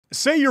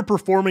Say you're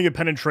performing a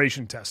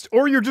penetration test,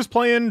 or you're just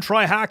playing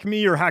Try Hack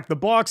Me or Hack the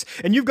Box,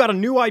 and you've got a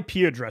new IP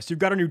address, you've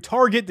got a new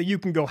target that you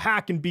can go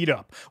hack and beat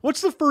up.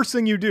 What's the first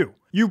thing you do?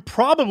 You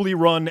probably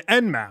run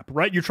Nmap,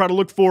 right? You try to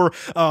look for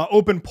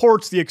open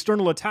ports, the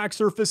external attack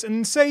surface,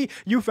 and say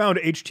you found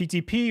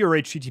HTTP or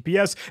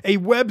HTTPS, a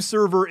web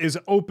server is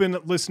open,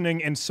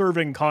 listening, and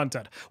serving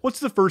content.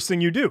 What's the first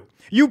thing you do?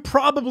 You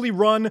probably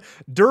run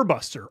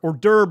Dirbuster, or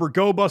Dirb, or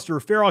GoBuster, or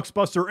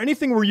Feroxbuster, or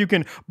anything where you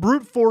can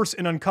brute force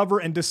and uncover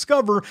and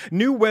discover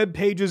new web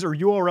pages or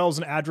URLs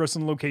and address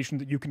and location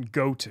that you can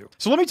go to.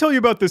 So let me tell you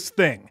about this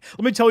thing.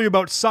 Let me tell you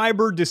about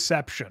cyber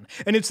deception.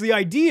 And it's the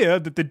idea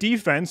that the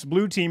defense,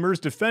 blue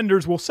teamers,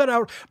 defenders will set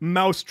out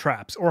mouse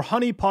traps or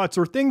honeypots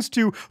or things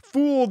to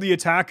fool the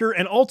attacker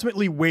and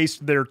ultimately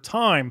waste their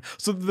time,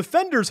 so the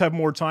defenders have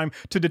more time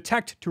to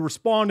detect, to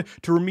respond,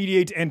 to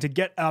remediate, and to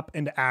get up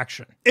into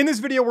action. In this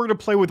video, we're going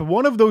to play with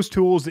one of those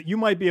tools that you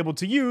might be able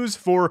to use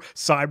for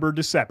cyber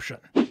deception.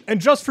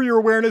 And just for your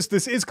awareness,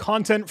 this is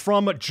content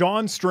from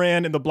John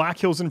Strand and the Black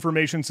Hills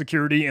Information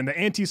Security and the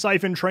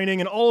Anti-Siphon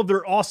Training and all of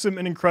their awesome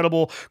and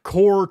incredible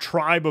core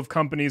tribe of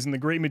companies and the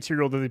great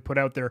material that they put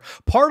out there.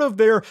 Part of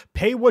their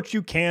pay what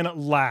you can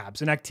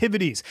labs and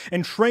activities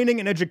and training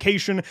and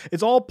education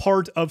is all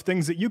part of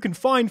things that you can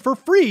find for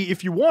free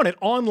if you want it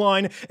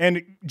online.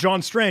 And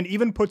John Strand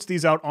even puts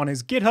these out on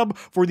his GitHub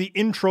for the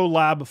intro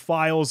lab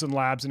files and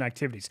labs and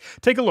activities.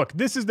 Take a look.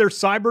 This is their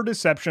cyber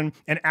deception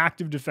and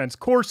active defense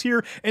course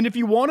here. And if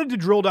you wanted to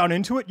drill down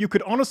into it, you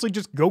could honestly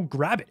just go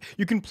grab it.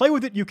 You can play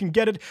with it, you can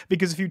get it,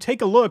 because if you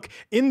take a look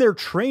in their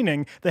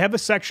training, they have a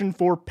section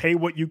for pay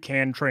what you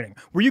can training,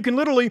 where you can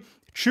literally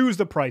choose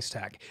the price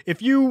tag.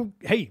 If you,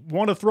 hey,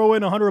 want to throw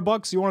in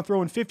 $100, you want to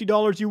throw in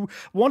 $50, you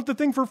want the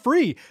thing for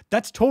free,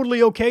 that's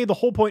totally okay. The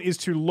whole point is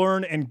to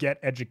learn and get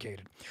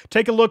educated.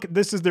 Take a look.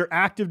 This is their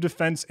active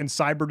defense and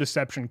cyber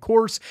deception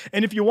course.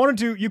 And if you wanted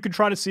to, you could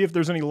try to see if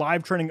there's any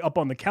live training up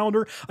on the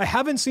calendar. I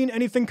haven't seen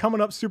anything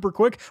coming up super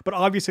quick, but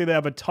obviously they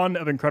have a ton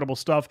of incredible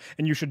stuff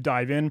and you should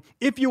dive in.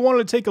 If you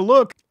wanted to take a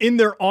look in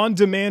their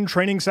on-demand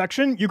training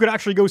section, you could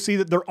actually go see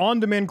that their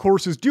on-demand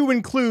courses do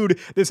include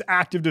this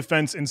active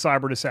defense and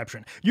cyber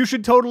deception. You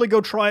should totally go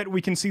try it.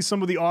 We can see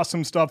some of the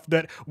awesome stuff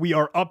that we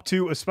are up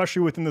to,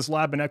 especially within this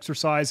lab and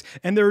exercise.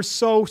 And there's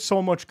so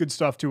much good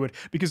stuff to it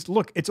because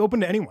look, it's open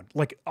to anyone.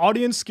 Like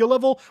audience skill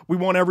level, we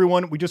want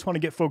everyone. We just want to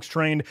get folks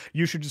trained.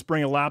 You should just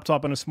bring a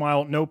laptop and a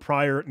smile. No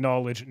prior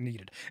knowledge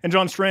needed. And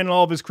John Strand and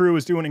all of his crew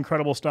is doing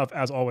incredible stuff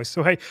as always.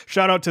 So hey,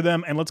 shout out to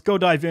them and let's go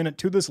dive in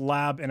to this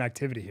lab and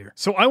activity here.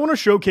 So I want to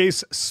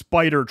showcase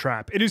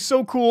Spidertrap. It is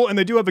so cool. And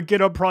they do have a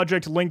GitHub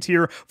project linked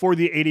here for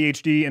the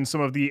ADHD and some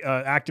of the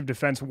active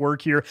defense work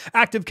here,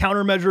 active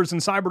countermeasures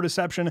and cyber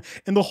deception.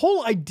 And the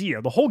whole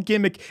idea, the whole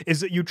gimmick is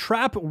that you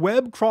trap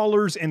web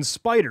crawlers and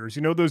spiders,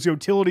 you know, those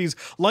utilities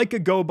like a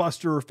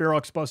GoBuster or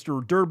Feroxbuster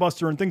or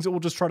Dirbuster and things that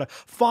will just try to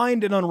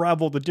find and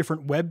unravel the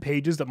different web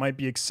pages that might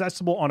be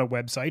accessible on a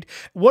website.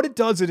 What it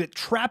does is it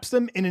traps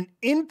them in an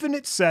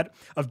infinite set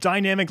of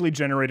dynamically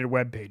generated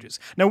web pages.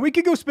 Now we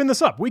could go spin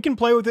this up. We can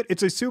play with it.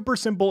 It's a super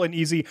simple and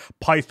easy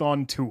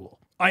Python tool.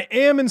 I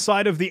am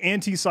inside of the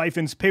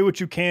Anti-Siphon's Pay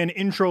What You Can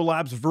Intro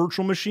Labs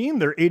virtual machine,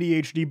 their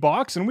ADHD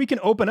box, and we can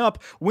open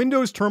up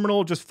Windows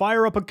Terminal, just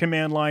fire up a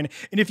command line,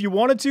 and if you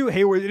wanted to,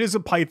 hey, it is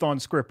a Python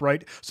script,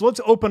 right? So let's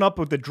open up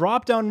with the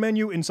drop-down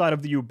menu inside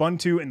of the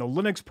Ubuntu and the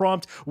Linux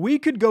prompt. We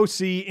could go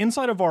see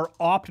inside of our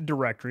opt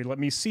directory, let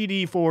me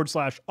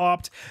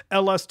cd/opt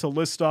ls to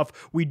list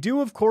stuff. We do,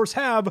 of course,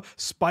 have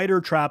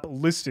Spidertrap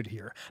listed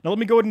here. Now let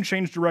me go ahead and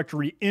change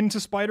directory into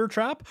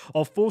Spidertrap.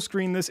 I'll full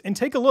screen this and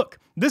take a look.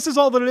 This is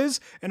all that it is.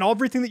 And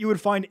everything that you would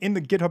find in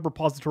the GitHub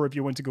repository if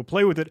you went to go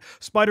play with it,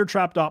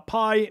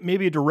 spidertrap.py,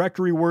 maybe a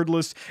directory word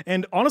list,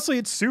 and honestly,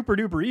 it's super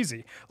duper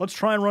easy. Let's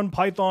try and run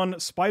Python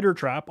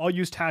Spidertrap. I'll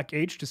use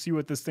TAC-H to see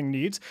what this thing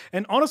needs,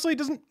 and honestly, it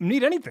doesn't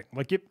need anything.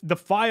 Like, the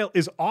file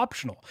is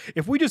optional.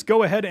 If we just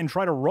go ahead and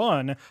try to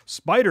run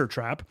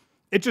Spidertrap,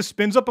 it just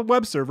spins up a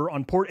web server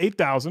on port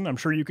 8000. I'm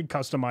sure you could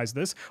customize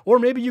this, or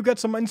maybe you get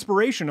some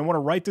inspiration and want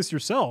to write this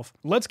yourself.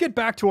 Let's get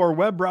back to our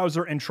web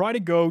browser and try to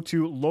go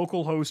to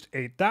localhost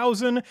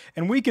 8000,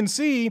 and we can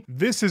see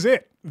this is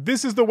it.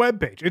 This is the web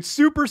page. It's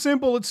super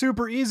simple, it's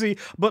super easy,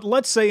 but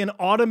let's say an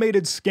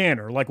automated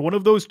scanner, like one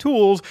of those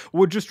tools,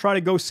 would just try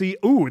to go see,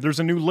 ooh, there's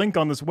a new link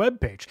on this web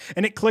page,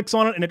 and it clicks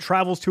on it and it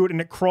travels to it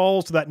and it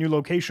crawls to that new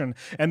location,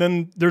 and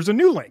then there's a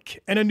new link,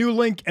 and a new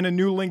link, and a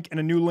new link, and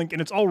a new link, and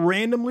it's all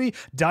randomly,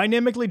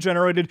 dynamically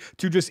generated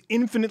to just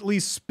infinitely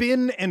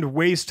spin and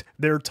waste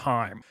their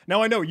time.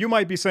 Now I know you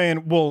might be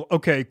saying, well,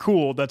 okay,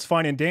 cool, that's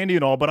fine and dandy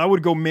and all, but I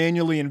would go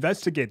manually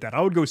investigate that.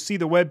 I would go see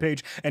the web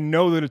page and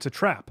know that it's a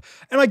trap.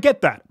 And I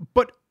get that.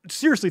 But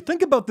seriously,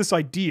 think about this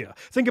idea.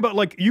 Think about,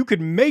 like, you could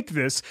make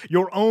this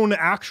your own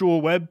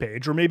actual web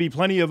page, or maybe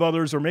plenty of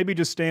others, or maybe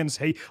just stands,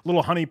 hey,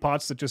 little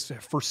honeypots that just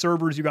for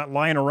servers you got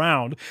lying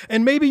around.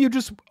 And maybe you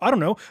just, I don't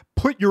know,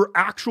 put your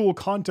actual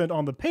content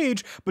on the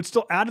page, but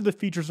still added the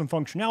features and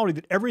functionality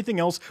that everything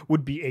else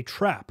would be a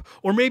trap.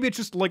 Or maybe it's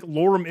just like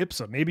lorem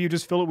ipsum. Maybe you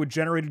just fill it with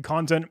generated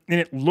content and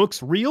it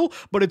looks real,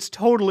 but it's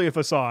totally a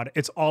facade.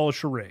 It's all a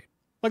charade.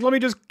 Like, let me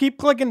just keep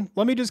clicking.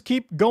 Let me just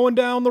keep going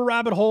down the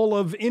rabbit hole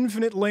of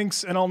infinite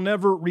links, and I'll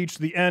never reach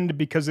the end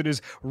because it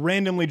is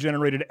randomly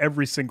generated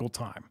every single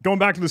time. Going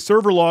back to the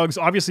server logs,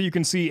 obviously you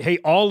can see, hey,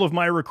 all of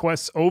my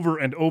requests over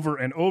and over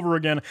and over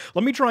again.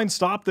 Let me try and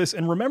stop this.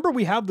 And remember,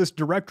 we have this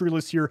directory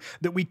list here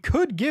that we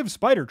could give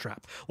Spidertrap.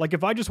 Like,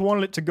 if I just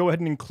wanted it to go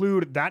ahead and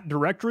include that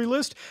directory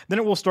list, then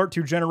it will start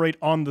to generate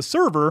on the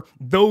server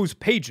those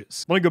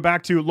pages. Let me go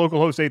back to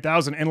localhost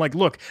 8000 and like,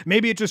 look,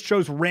 maybe it just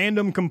shows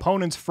random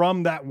components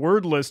from that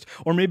word list,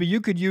 or maybe you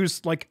could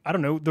use, like, I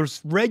don't know,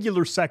 there's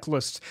regular sec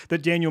lists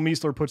that Daniel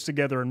Miessler puts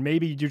together, and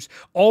maybe just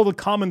all the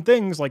common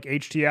things like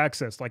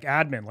htaccess, like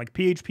admin, like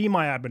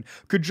phpMyAdmin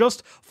could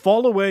just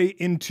fall away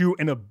into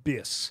an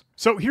abyss.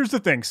 So here's the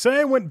thing.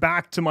 Say I went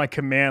back to my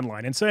command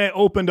line and say I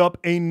opened up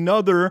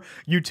another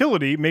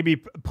utility, maybe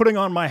putting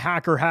on my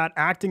hacker hat,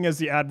 acting as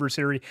the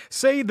adversary.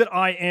 Say that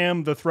I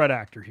am the threat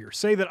actor here.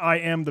 Say that I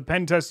am the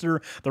pen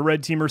tester, the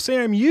red teamer. Say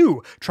I'm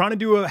you trying to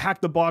do a hack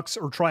the box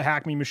or try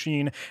hack me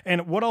machine.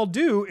 And what I'll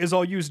do is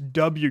I'll use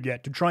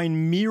wget to try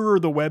and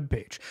mirror the web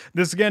page.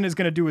 This again is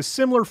going to do a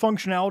similar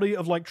functionality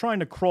of like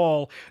trying to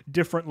crawl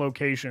different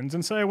locations.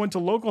 And say I went to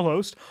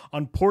localhost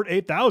on port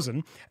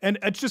 8000, and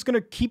it's just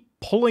going to keep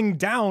pulling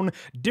down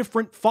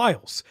different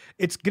files.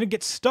 It's going to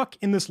get stuck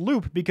in this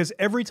loop because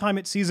every time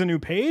it sees a new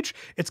page,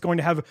 it's going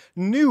to have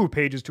new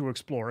pages to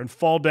explore and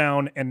fall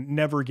down and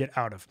never get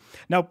out of.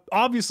 Now,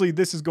 obviously,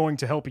 this is going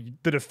to help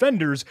the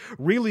defenders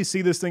really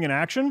see this thing in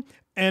action,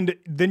 and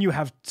then you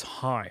have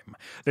time.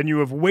 Then you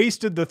have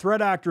wasted the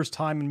threat actor's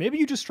time, and maybe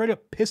you just straight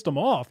up pissed them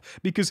off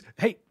because,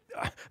 hey,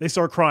 they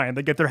start crying,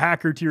 they get their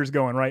hacker tears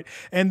going, right?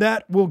 And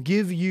that will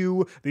give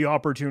you the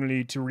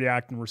opportunity to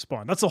react and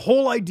respond. That's the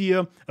whole idea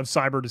of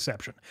cyber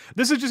deception.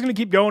 This is just going to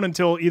keep going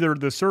until either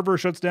the server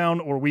shuts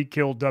down or we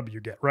kill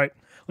wget, right?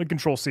 Let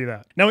Control-C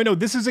that. Now, I know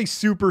this is a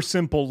super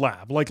simple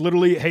lab. Like,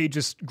 literally, hey,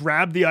 just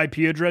grab the IP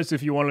address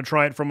if you want to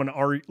try it from an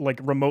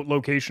remote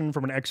location,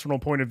 from an external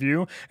point of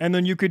view, and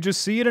then you could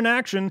just see it in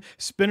action,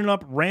 spinning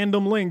up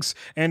random links.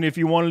 And if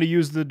you wanted to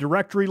use the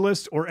directory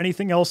list or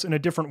anything else in a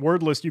different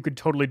word list, you could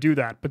totally do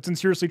that. But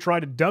sincerely, try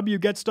to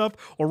wget stuff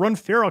or run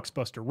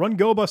Feroxbuster, run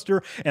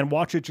GoBuster, and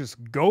watch it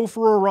just go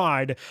for a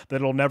ride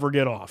that'll never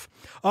get off.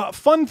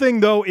 Fun thing,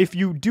 though, if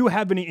you do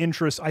have any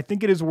interest, I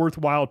think it is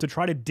worthwhile to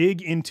try to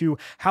dig into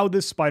how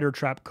this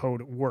Spidertrap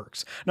code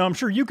works. Now, I'm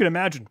sure you can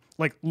imagine,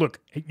 like, look,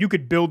 you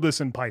could build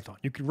this in Python.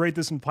 You could write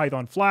this in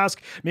Python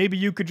Flask. Maybe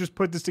you could just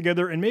put this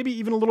together and maybe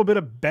even a little bit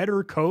of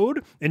better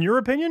code, in your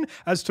opinion,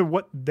 as to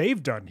what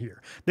they've done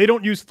here. They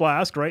don't use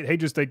Flask, right?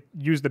 They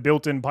use the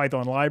built-in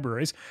Python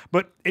libraries,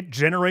 but it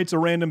generates a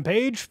random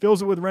page,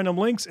 fills it with random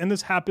links, and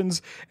this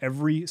happens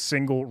every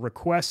single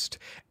request,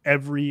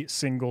 every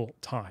single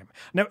time.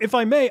 Now, if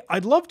I may,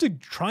 I'd love to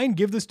try and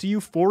give this to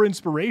you for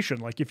inspiration.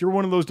 Like, if you're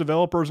one of those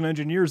developers and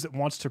engineers that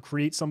wants to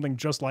create something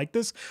just like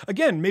this,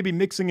 again, maybe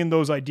mixing in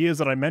those ideas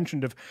that I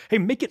mentioned of, hey,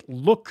 make it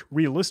look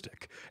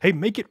realistic. Hey,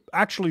 make it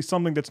actually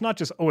something that's not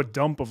just, oh, a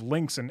dump of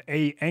links and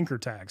anchor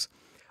tags.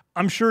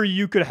 I'm sure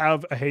you could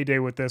have a heyday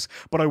with this,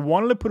 but I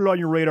wanted to put it on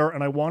your radar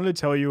and I wanted to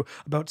tell you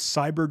about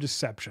cyber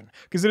deception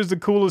because it is the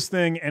coolest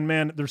thing, and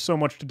man, there's so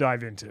much to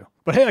dive into.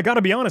 But hey, I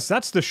gotta be honest,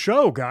 that's the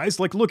show, guys.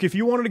 Like, look, if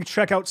you wanted to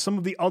check out some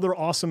of the other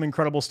awesome,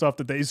 incredible stuff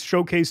that is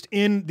showcased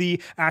in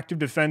the active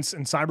defense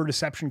and cyber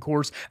deception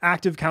course,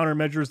 active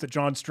countermeasures that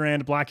John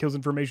Strand, Black Hills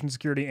Information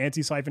Security,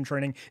 anti-siphon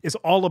training is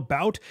all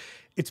about,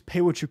 it's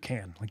pay what you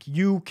can. Like,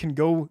 you can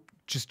go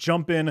just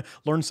jump in,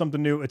 learn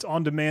something new. It's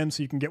on demand,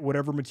 so you can get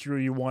whatever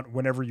material you want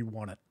whenever you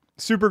want it.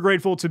 Super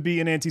grateful to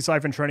be an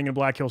anti-siphon training and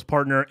Black Hills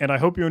partner, and I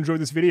hope you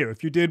enjoyed this video.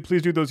 If you did,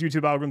 please do those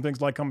YouTube algorithm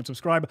things, like, comment,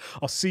 subscribe.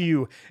 I'll see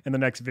you in the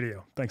next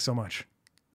video. Thanks so much.